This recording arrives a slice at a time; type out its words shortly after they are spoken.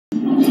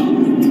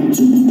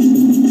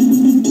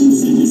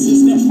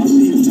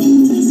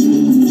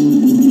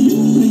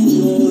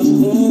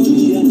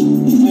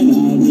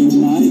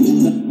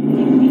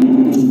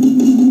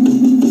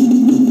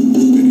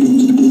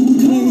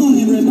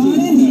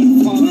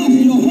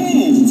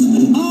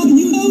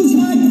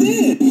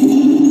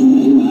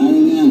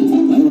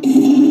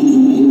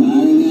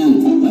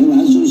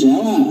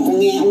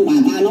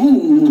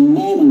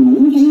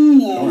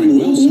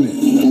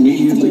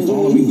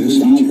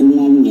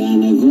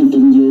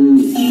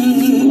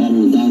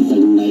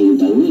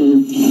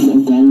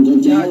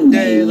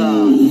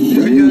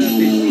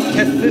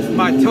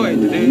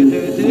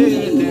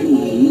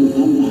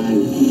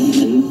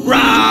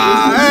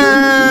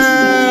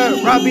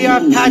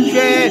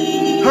Patrick!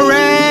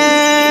 Hooray!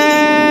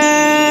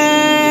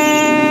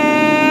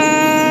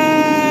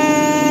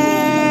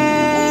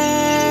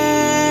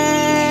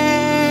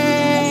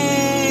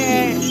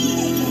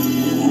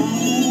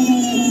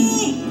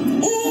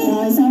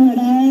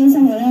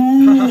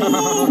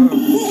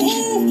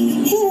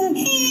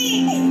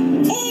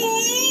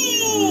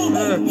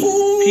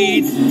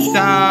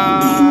 Pizza!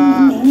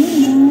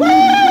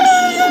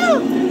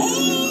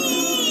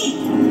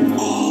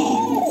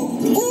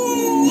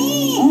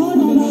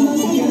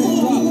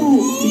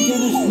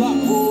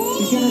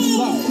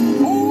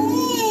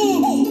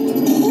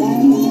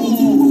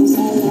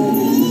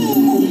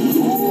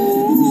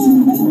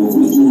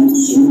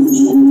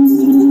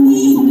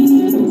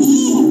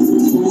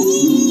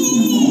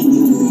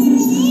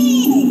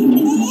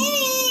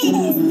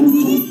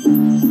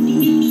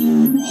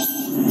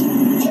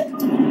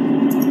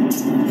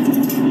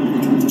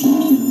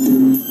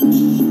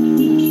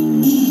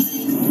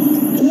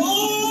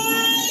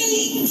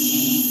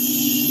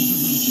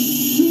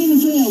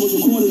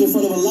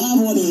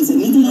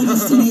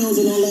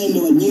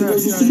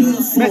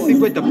 Messing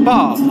with the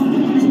ball.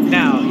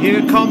 Now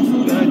here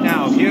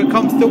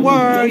comes the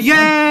word.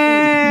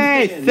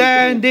 Yay,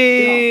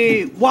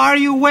 Sandy! What are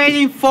you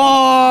waiting for?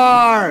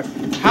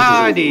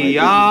 Howdy,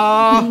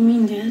 y'all. What do you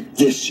mean, Dad?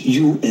 This,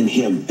 you and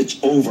him, it's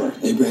over.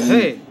 Hey, Brad.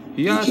 Hey,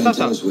 you can't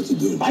tell us what to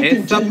do.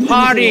 It's a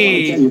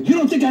party. You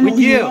don't think I know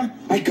who you are?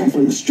 I come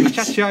from the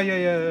streets. Yeah.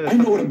 I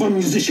know what a bum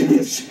musician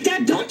is.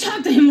 Dad, don't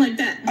talk to him like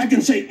that. I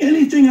can say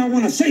anything I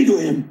want to say to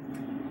him.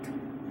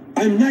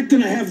 I'm not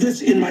going to have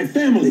this in my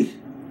family.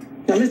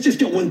 Now, let's just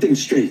get one thing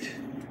straight.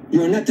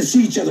 You are not to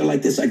see each other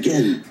like this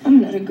again.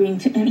 I'm not agreeing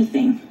to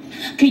anything.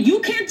 Okay, you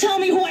can't tell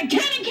me who I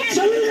can and can't...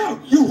 Selena,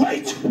 you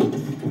wait!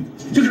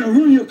 You're going to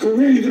ruin your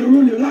career. You're going to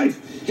ruin your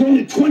life. You're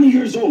only 20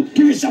 years old.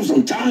 Give yourself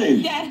some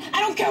time. Dad, I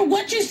don't care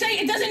what you say.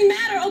 It doesn't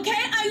matter, okay?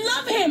 I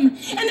love him,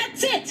 and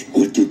that's it.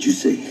 What did you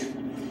say?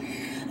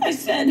 I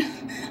said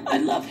I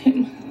love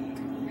him,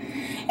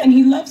 and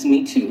he loves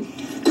me too.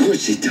 Of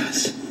course he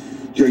does.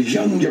 You're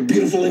young, you're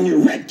beautiful, and you're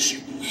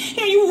rich.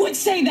 Yeah, you would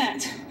say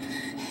that.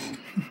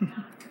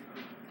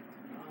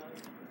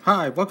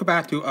 Hi, welcome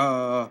back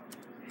to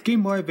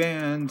Game Boy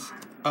Advance.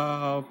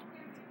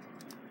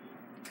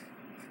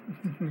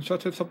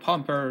 Such as some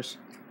pumpers.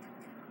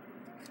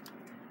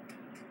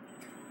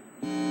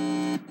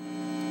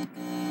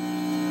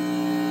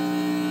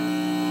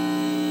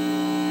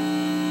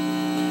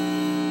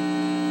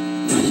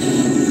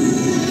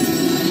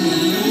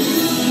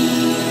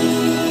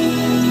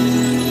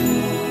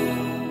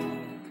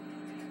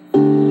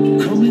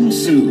 Coming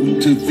soon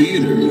to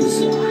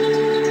theaters.